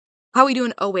How we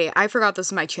doing? Oh wait, I forgot this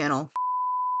is my channel.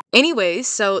 Anyways,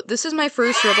 so this is my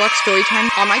first Roblox Storytime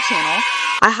on my channel.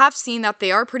 I have seen that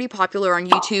they are pretty popular on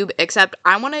YouTube, except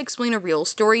I want to explain a real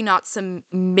story, not some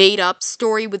made-up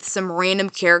story with some random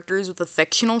characters with a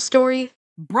fictional story.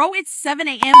 Bro, it's 7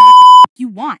 a.m. What the you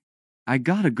want? I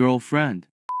got a girlfriend.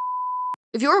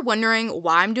 If you're wondering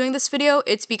why I'm doing this video,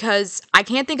 it's because I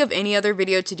can't think of any other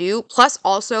video to do. Plus,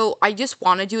 also, I just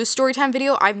want to do a storytime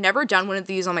video. I've never done one of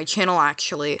these on my channel,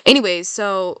 actually. Anyways,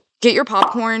 so get your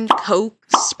popcorn, Coke,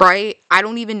 Sprite, I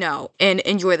don't even know, and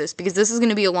enjoy this because this is going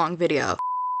to be a long video.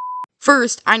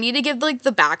 First, I need to give like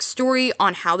the backstory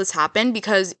on how this happened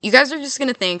because you guys are just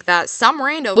gonna think that some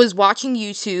rando was watching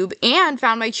YouTube and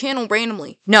found my channel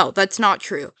randomly. No, that's not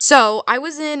true. So, I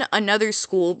was in another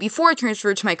school before I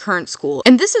transferred to my current school,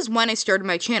 and this is when I started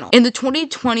my channel, in the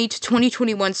 2020 to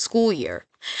 2021 school year.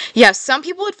 Yes, some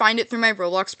people would find it through my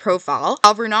Roblox profile,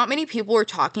 however, not many people were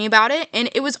talking about it, and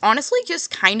it was honestly just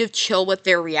kind of chill with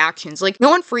their reactions, like no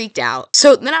one freaked out.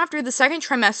 So then after the second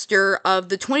trimester of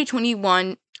the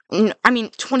 2020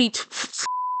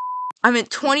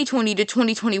 to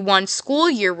 2021 school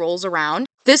year rolls around.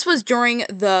 This was during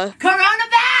the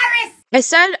Coronavirus! I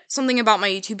said something about my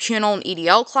YouTube channel in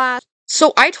EDL class.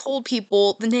 So I told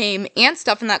people the name and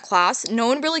stuff in that class. No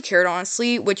one really cared,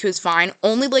 honestly, which was fine.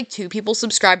 Only like 2 people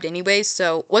subscribed anyways,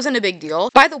 so wasn't a big deal.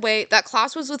 By the way, that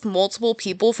class was with multiple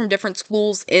people from different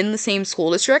schools in the same school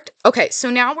district. Okay, so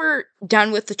now we're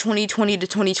done with the 2020 to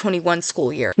 2021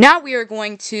 school year. Now we are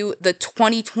going to the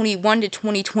 2021 to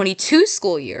 2022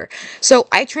 school year. So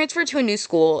I transferred to a new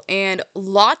school and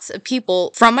lots of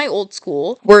people from my old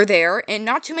school were there and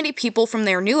not too many people from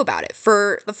there knew about it.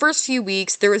 For the first few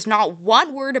weeks, there was not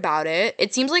one word about it.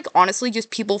 It seems like honestly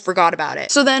just people forgot about it.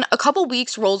 So then a couple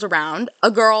weeks rolls around, a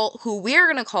girl who we're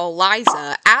gonna call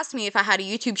Liza asked me if I had a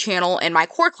YouTube channel in my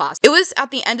core class. It was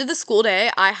at the end of the school day.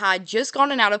 I had just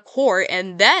gotten out of core,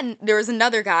 and then there was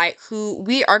another guy who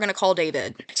we are gonna call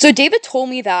David. So David told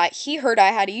me that he heard I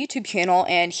had a YouTube channel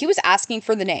and he was asking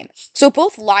for the name. So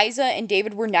both Liza and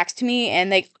David were next to me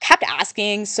and they kept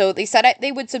asking, so they said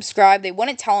they would subscribe, they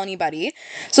wouldn't tell anybody.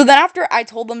 So then after I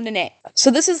told them the name. So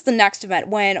this is the next event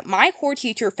when my core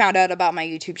teacher found out about my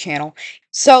YouTube channel.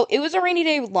 So it was a rainy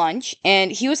day lunch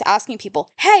and he was asking people,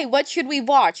 hey, what should we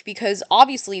watch? Because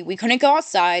obviously we couldn't go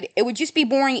outside. It would just be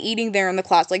boring eating there in the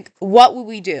class. Like, what would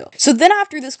we do? So then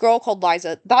after this girl called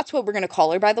Liza, that's what we're going to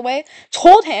call her, by the way,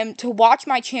 told him to watch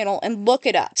my channel and look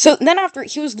it up. So then after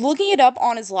he was looking it up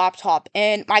on his laptop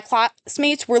and my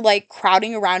classmates were like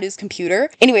crowding around his computer.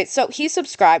 Anyway, so he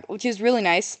subscribed, which is really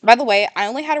nice. By the way, I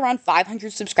only had around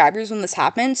 500 subscribers when this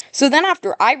happened. So then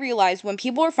after I realized when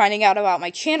people were finding out about my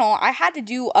channel, I had to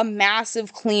do a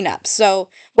massive cleanup. So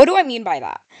what do I mean by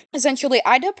that? Essentially,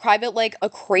 I did private like a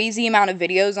crazy amount of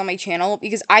videos on my channel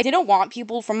because I didn't want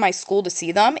people from my school to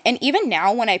see them. And even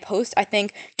now when I post, I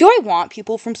think, do I want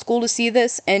people from school to see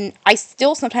this? And I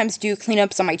still sometimes do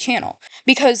cleanups on my channel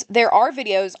because there are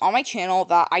videos on my channel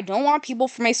that I don't want people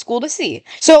from my school to see.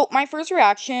 So my first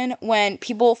reaction when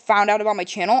people found out about my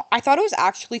channel, I thought it was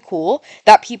actually cool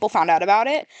that people found out about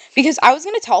it because I was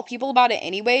going to tell people about it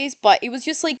anyways, but it was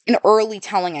just like an early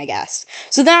telling, I guess.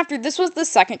 So then after this was the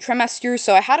second trimester,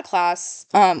 so I had a class,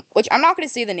 which I'm not going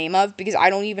to say the name of because I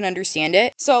don't even understand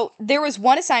it. So there was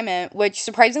one assignment, which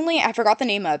surprisingly I forgot the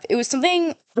name of. It was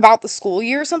something about the school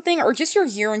year or something, or just your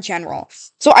year in general.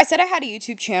 So I said I had a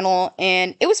YouTube channel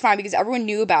and it was fine because everyone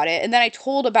knew about it. And then I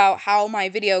told about how my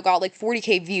video got like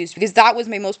 40K views because that was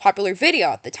my most popular video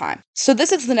at the time. So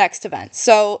this is the next event.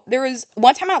 So there was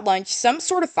one time at lunch, some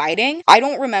sort of fighting. I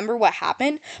don't remember what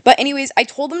happened, but anyways, I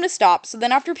told them to stop. So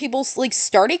then after people like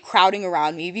started crowding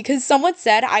around me because someone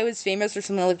said I was famous or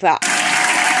something like that.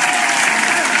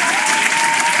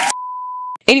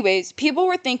 Anyways, people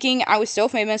were thinking I was so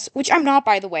famous, which I'm not,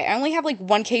 by the way. I only have like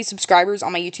 1K subscribers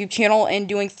on my YouTube channel and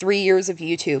doing 3 years of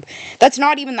YouTube. That's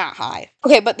not even that high.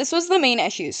 Okay, but this was the main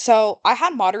issue. So I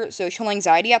had moderate social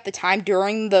anxiety at the time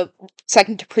during the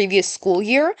second to previous school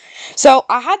year. So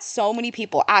I had so many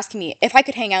people asking me if I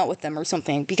could hang out with them or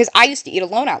something because I used to eat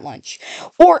alone at lunch.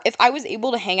 Or if I was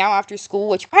able to hang out after school,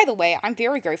 which by the way, I'm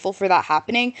very grateful for that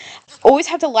happening. Always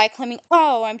have to lie claiming,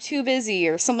 oh, I'm too busy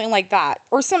or something like that.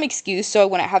 Or some excuse so I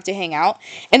wouldn't have to hang out.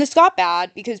 And this got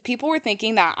bad because people were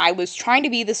thinking that I was trying to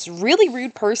be this really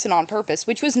rude person on purpose,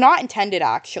 which was not intended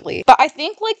actually. But I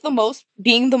think like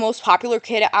being the most popular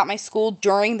kid at my school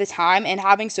during the time and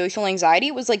having social anxiety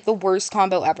was like the worst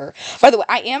combo ever. By the way,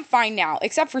 I am fine now,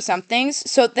 except for some things.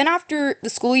 So then after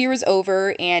the school year was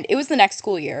over and it was the next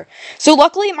school year. So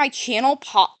luckily my channel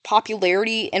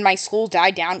popularity in my school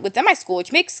died down within my school,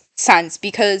 which makes sense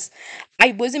because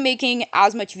I wasn't making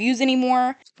as much views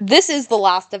anymore. This is the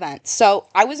last event. So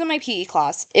I was in my PE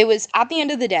class. It was at the end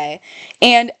of the day,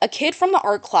 and a kid from the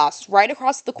art class right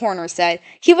across the corner said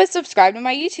he was subscribed to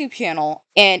my YouTube channel,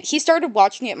 and he started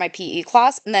watching it in my PE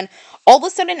class, and then all of a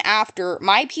sudden after,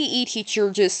 my PE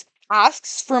teacher just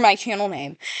asks for my channel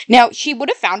name. Now, she would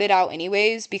have found it out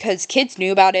anyways because kids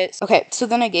knew about it. Okay, so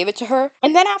then I gave it to her.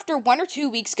 And then after 1 or 2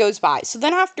 weeks goes by. So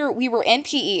then after we were in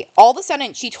PE, all of a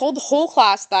sudden she told the whole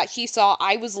class that she saw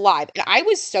I was live. And I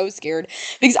was so scared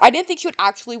because I didn't think she would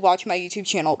actually watch my YouTube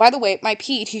channel. By the way, my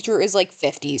PE teacher is like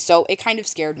 50, so it kind of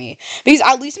scared me. Because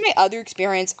at least in my other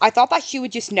experience, I thought that she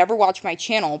would just never watch my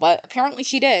channel, but apparently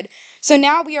she did. So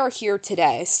now we are here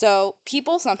today. So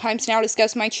people sometimes now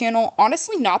discuss my channel.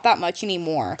 Honestly, not that much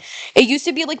anymore. It used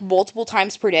to be like multiple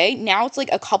times per day. Now it's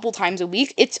like a couple times a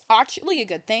week. It's actually a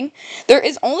good thing. There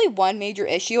is only one major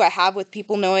issue I have with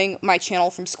people knowing my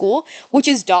channel from school, which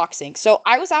is doxing. So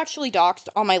I was actually doxed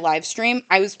on my live stream.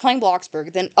 I was playing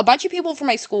Bloxburg. Then a bunch of people from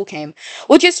my school came,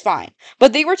 which is fine.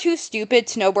 But they were too stupid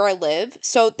to know where I live.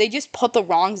 So they just put the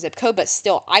wrong zip code. But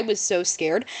still, I was so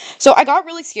scared. So I got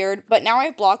really scared. But now I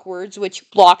have block words, which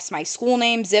blocks my school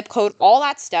name, zip code, all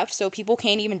that stuff. So people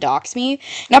can't even dox me.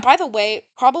 Now, by the way,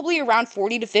 probably around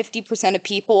 40 to 50% of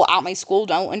people at my school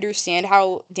don't understand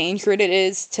how dangerous it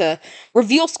is to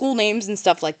reveal school names and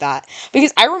stuff like that.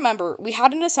 Because I remember we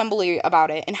had an assembly about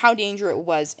it and how dangerous it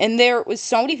was. And there was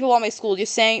so many people at my school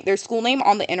just saying their school name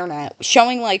on the internet,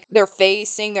 showing like their face,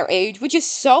 saying their age, which is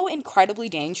so incredibly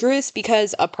dangerous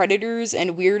because of predators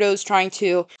and weirdos trying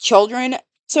to children.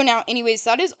 So now, anyways,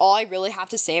 that is all I really have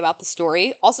to say about the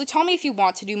story. Also, tell me if you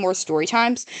want to do more story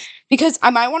times, because I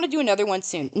might want to do another one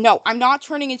soon. No, I'm not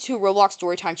turning into a Roblox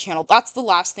Storytime channel. That's the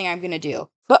last thing I'm going to do.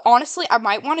 But honestly, I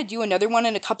might want to do another one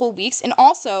in a couple of weeks. And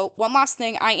also, one last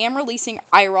thing, I am releasing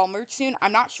IRL merch soon.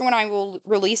 I'm not sure when I will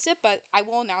release it, but I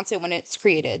will announce it when it's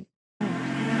created.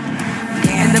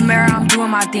 In the mirror, I'm doing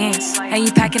my dance.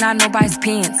 Ain't packing out nobody's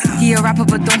pants. He a rapper,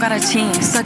 but don't got a chance.